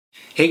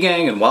Hey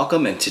gang, and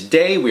welcome, and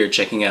today we are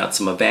checking out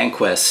some of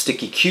Vanquest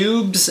sticky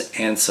cubes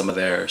and some of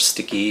their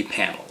sticky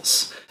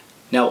panels.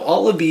 Now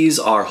all of these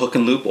are hook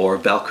and loop or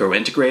Velcro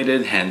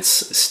integrated, hence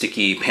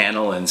sticky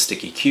panel and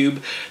sticky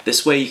cube.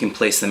 This way you can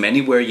place them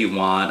anywhere you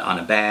want on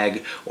a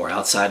bag or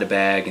outside a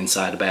bag,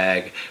 inside a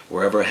bag,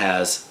 wherever it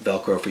has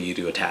Velcro for you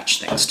to attach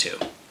things to.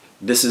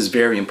 This is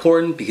very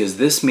important because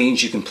this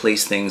means you can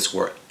place things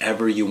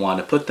wherever you want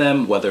to put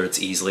them, whether it's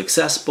easily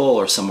accessible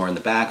or somewhere in the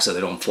back so they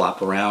don't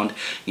flop around.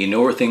 You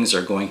know where things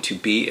are going to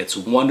be. It's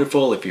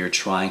wonderful if you're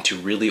trying to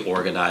really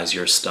organize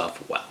your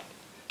stuff well.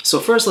 So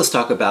first let's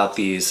talk about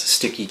these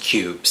sticky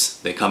cubes.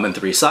 They come in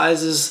 3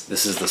 sizes.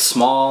 This is the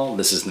small,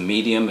 this is the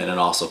medium, and it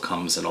also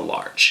comes in a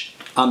large.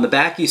 On the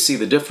back you see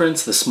the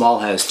difference. The small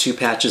has 2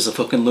 patches of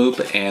hook and loop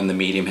and the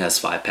medium has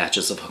 5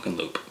 patches of hook and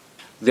loop.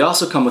 They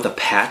also come with a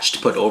patch to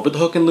put over the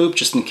hook and loop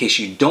just in case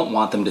you don't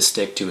want them to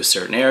stick to a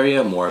certain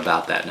area. More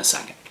about that in a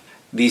second.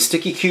 These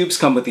sticky cubes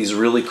come with these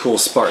really cool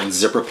Spartan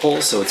zipper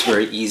pulls, so it's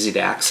very easy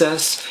to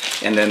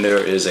access, and then there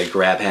is a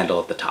grab handle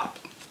at the top.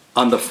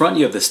 On the front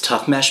you have this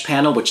tough mesh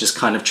panel which is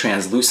kind of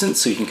translucent,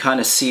 so you can kind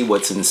of see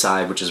what's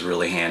inside, which is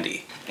really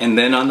handy. And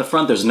then on the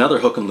front there's another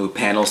hook and loop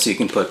panel so you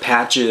can put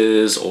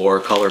patches or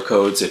color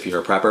codes if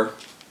you're a prepper.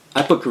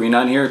 I put green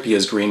on here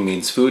because green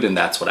means food, and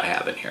that's what I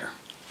have in here.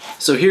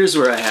 So here's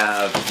where I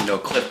have,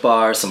 Clif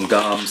Bar, some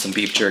gum, some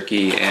beef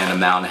jerky, and a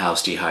Mountain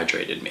House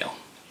dehydrated meal.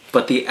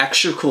 But the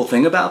extra cool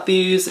thing about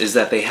these is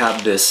that they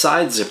have this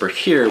side zipper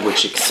here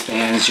which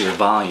expands your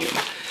volume.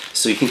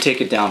 So you can take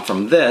it down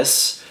from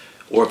this,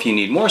 or if you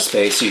need more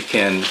space, you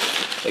can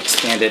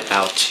expand it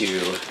out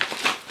to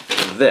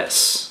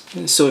this.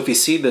 So if you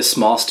see this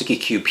small sticky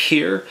cube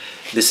here,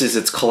 this is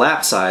its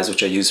collapse size,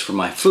 which I use for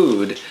my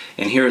food,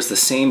 and here is the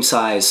same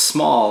size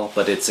small,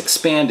 but it's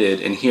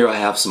expanded, and here I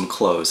have some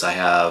clothes. I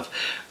have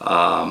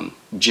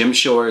gym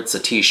shorts, a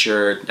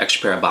t-shirt,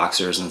 extra pair of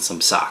boxers, and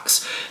some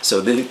socks. So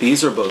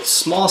these are both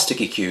small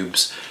sticky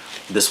cubes.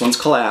 This one's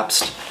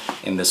collapsed,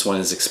 and this one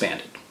is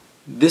expanded.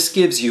 This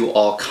gives you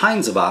all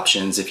kinds of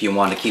options if you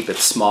want to keep it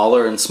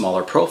smaller and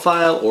smaller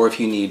profile, or if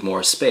you need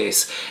more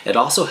space. It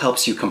also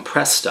helps you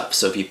compress stuff.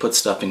 So if you put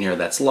stuff in here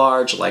that's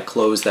large, like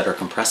clothes that are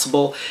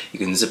compressible, you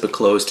can zip it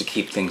closed to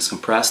keep things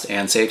compressed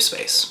and save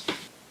space.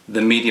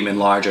 The medium and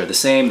large are the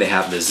same. They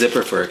have the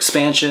zipper for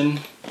expansion.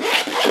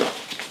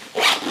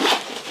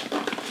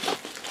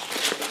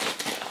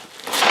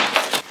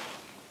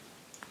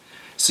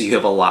 So you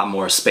have a lot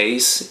more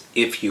space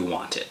if you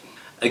want it.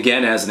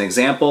 Again, as an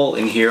example,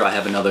 in here I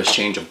have another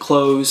change of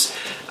clothes.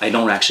 I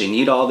don't actually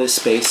need all this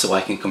space, so I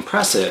can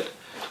compress it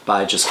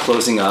by just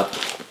closing up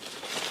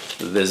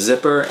the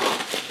zipper,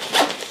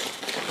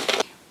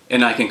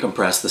 and I can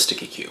compress the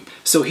sticky cube.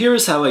 So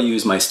here's how I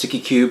use my sticky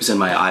cubes in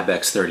my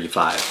Ibex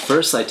 35.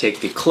 First I take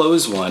the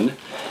closed one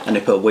and I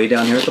put way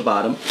down here at the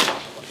bottom.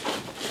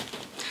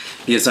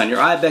 Because on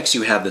your Ibex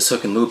you have this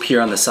hook and loop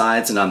here on the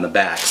sides and on the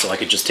back. So I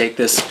could just take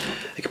this,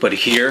 I could put it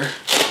here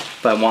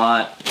if I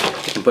want,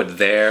 I can put it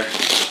there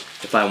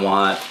if I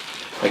want,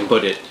 I can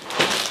put it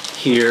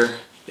here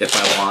if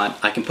I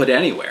want, I can put it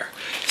anywhere.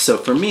 So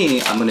for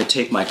me, I'm going to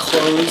take my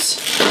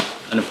clothes,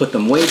 I'm going to put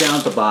them way down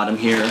at the bottom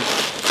here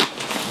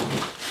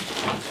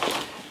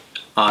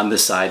on the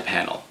side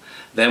panel.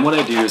 Then what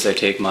I do is I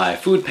take my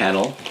food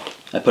panel,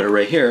 I put it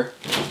right here.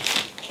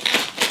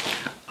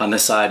 On the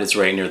side it's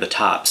right near the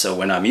top, so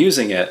when I'm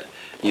using it,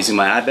 using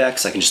my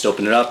Ibex, I can just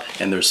open it up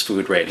and there's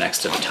food right next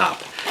to the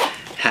top.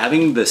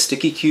 Having the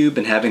sticky cube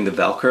and having the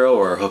Velcro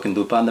or hook and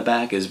loop on the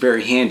back is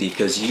very handy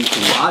because you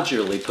can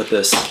modularly put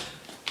this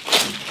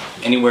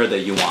anywhere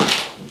that you want.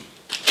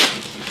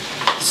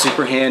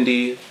 Super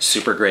handy,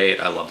 super great,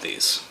 I love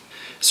these.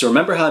 So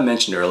remember how I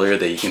mentioned earlier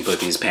that you can put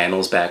these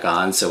panels back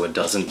on so the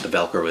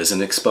Velcro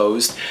isn't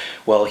exposed?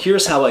 Well,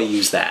 here's how I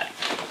use that.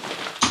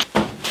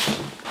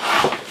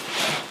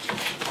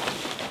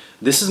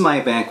 This is my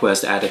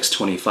Vanquest Addicts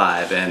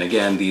 25, and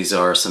again, these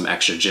are some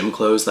extra gym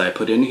clothes that I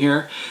put in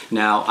here.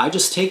 Now, I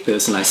just take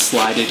this and I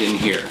slide it in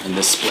here, in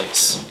this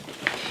place.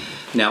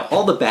 Now,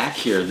 all the back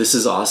here, this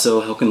is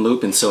also hook and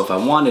loop, and so if I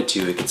wanted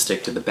to, it could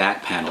stick to the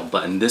back panel.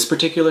 But in this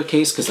particular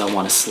case, because I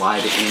want to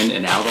slide it in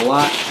and out a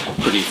lot,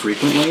 pretty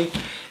frequently,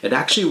 it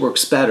actually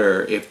works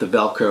better if the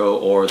Velcro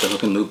or the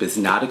hook and loop is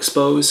not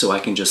exposed, so I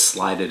can just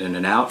slide it in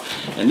and out.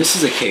 And this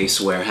is a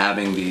case where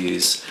having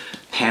these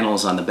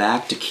panels on the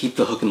back to keep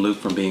the hook and loop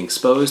from being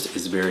exposed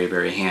is very,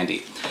 very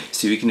handy.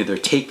 So you can either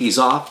take these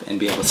off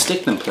and be able to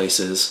stick them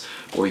places,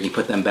 or you can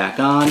put them back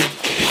on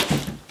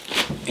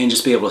and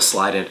just be able to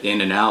slide it in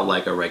and out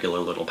like a regular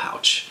little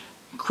pouch.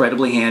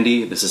 Incredibly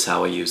handy. This is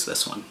how I use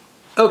this one.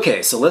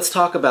 Okay, so let's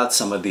talk about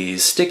some of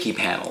these sticky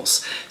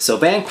panels. So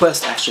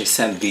Vanquest actually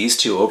sent these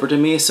 2 over to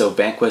me, so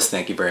Vanquest,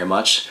 thank you very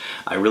much.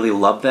 I really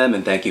love them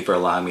and thank you for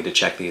allowing me to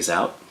check these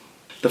out.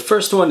 The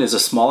first one is a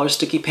smaller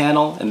sticky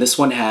panel, and this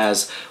one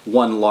has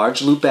one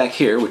large loop back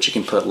here, which you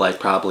can put like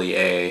probably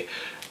a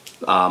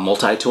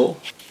multi-tool.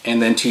 And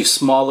then 2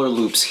 smaller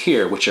loops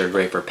here, which are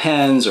great for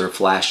pens or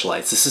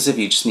flashlights. This is if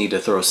you just need to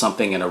throw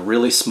something in a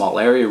really small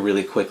area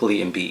really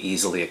quickly and be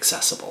easily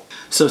accessible.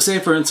 So say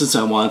for instance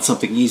I want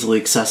something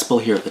easily accessible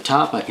here at the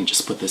top, I can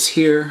just put this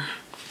here.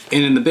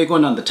 And in the big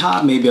one on the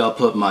top, maybe I'll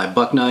put my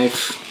buck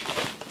knife.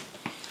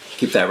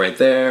 Keep that right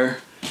there.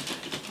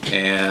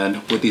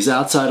 And with these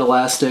outside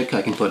elastic,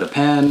 I can put a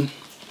pen.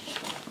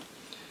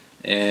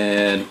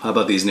 And how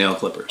about these nail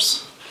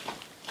clippers?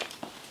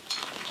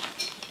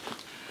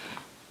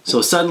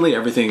 So suddenly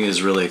everything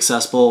is really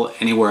accessible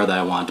anywhere that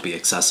I want it to be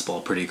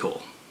accessible. Pretty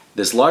cool.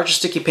 This larger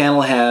sticky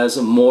panel has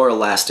more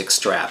elastic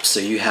straps. So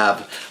you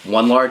have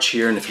one large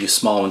here and a few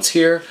small ones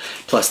here,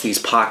 plus these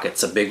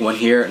pockets, a big one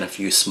here and a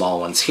few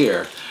small ones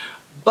here.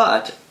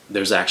 But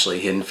there's actually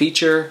a hidden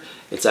feature.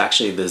 It's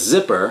actually the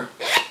zipper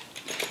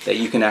that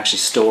you can actually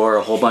store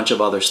a whole bunch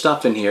of other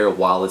stuff in here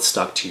while it's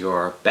stuck to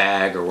your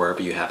bag or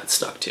wherever you have it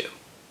stuck to.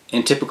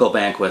 In typical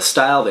Vanquest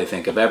style, they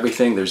think of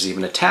everything. There's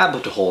even a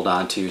tab to hold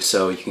onto,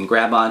 so you can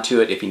grab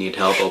onto it if you need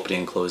help opening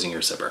and closing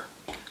your zipper.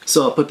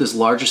 So I'll put this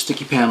larger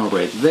sticky panel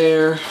right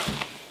there.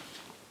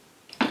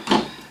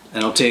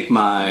 And I'll take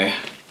my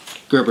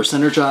Gerber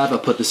center drive, I'll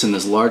put this in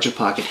this larger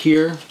pocket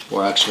here,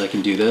 or actually I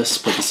can do this,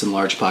 put this in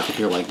large pocket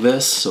here like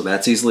this, so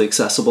that's easily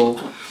accessible.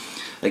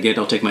 Again,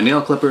 I'll take my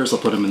nail clippers, I'll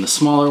put them in the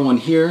smaller one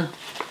here.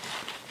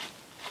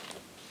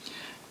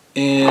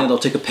 And I'll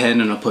take a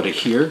pen and I'll put it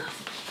here.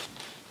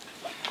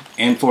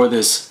 And for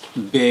this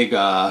big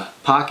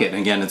pocket,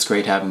 again, it's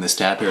great having this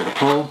tab here to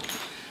pull.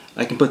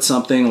 I can put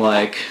something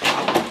like,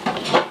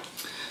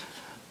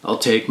 I'll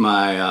take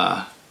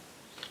my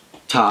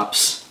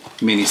Topps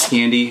Mini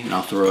Scandy and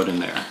I'll throw it in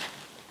there.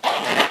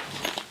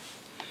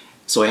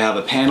 So I have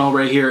a panel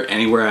right here,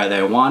 anywhere that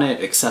I want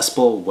it,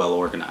 accessible, well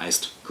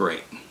organized,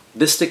 great.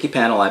 This sticky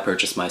panel I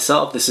purchased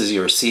myself. This is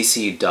your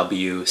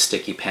CCW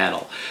sticky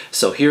panel.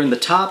 So here in the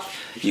top,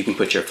 you can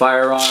put your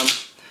firearm.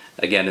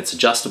 Again, it's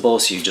adjustable,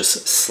 so you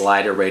just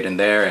slide it right in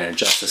there and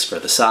adjust this for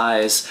the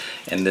size.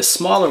 And this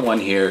smaller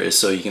one here is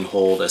so you can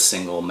hold a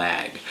single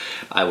mag.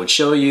 I would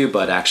show you,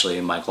 but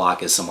actually my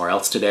Glock is somewhere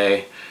else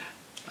today.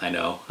 I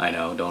know,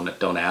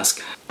 don't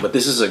ask. But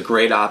this is a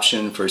great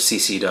option for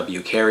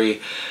CCW carry.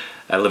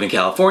 I live in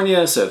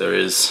California, so there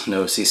is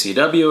no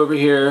CCW over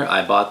here.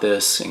 I bought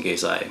this in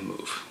case I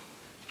move.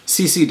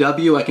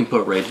 CCW I can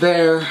put right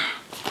there,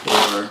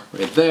 or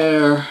right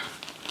there,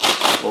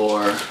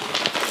 or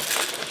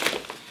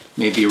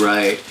maybe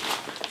right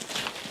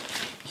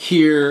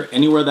here,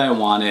 anywhere that I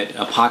want it,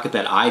 a pocket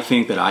that I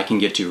think that I can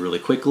get to really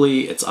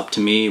quickly. It's up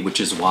to me, which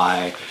is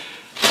why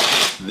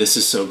this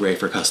is so great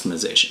for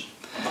customization.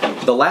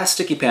 The last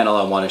sticky panel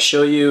I want to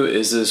show you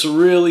is this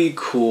really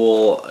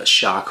cool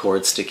shock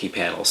cord sticky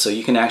panel. So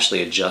you can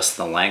actually adjust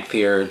the length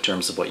here in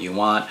terms of what you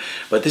want,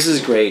 but this is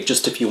great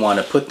just if you want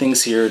to put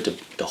things here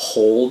to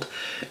hold.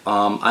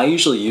 I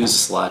usually use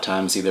this a lot of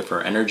times either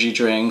for energy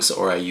drinks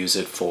or I use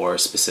it for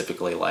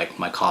specifically like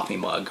my coffee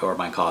mug or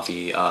my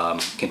coffee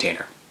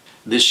container.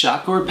 This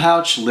shock cord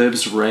pouch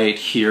lives right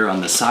here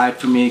on the side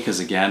for me because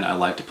again I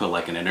like to put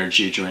like an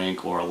energy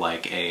drink or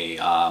like a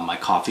my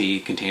coffee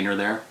container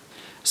there.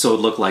 So it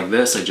would look like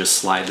this. I just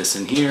slide this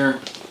in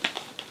here.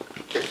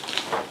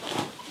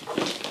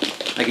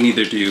 I can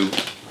either do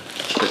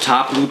the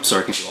top loops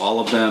or I can do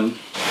all of them.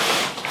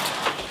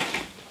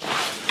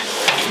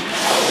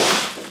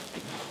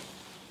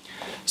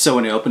 So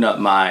when I open up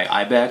my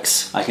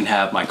Ibex, I can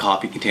have my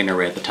coffee container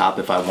right at the top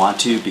if I want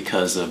to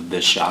because of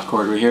this shock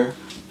cord right here.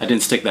 I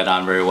didn't stick that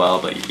on very well,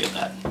 but you get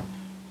that.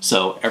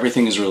 So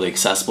everything is really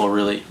accessible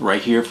really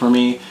right here for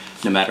me,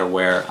 no matter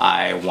where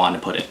I want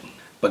to put it.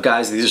 But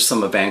guys, these are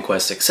some of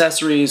Vanquest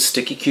accessories,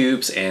 sticky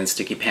cubes and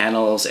sticky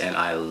panels, and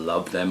I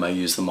love them. I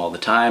use them all the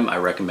time. I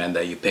recommend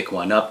that you pick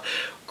one up.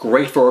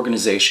 Great for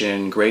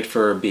organization, great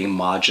for being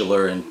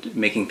modular and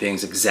making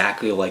things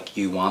exactly like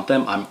you want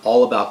them. I'm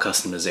all about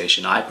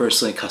customization. I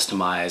personally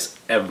customize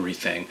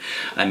everything.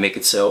 I make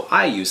it so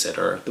I use it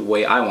or the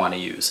way I want to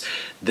use.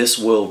 This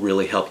will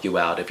really help you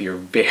out if you're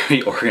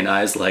very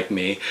organized like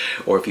me,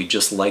 or if you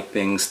just like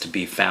things to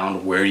be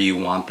found where you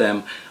want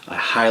them. I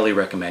highly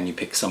recommend you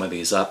pick some of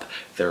these up.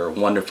 They're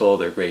wonderful,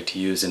 they're great to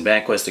use in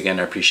Vanquest. Again,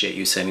 I appreciate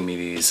you sending me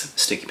these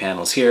sticky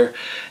panels here.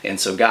 And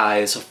so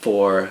guys,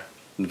 for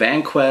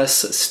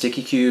Vanquest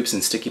sticky cubes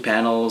and sticky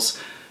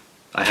panels,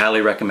 I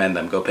highly recommend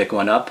them. Go pick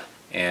one up,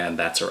 and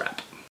that's a wrap.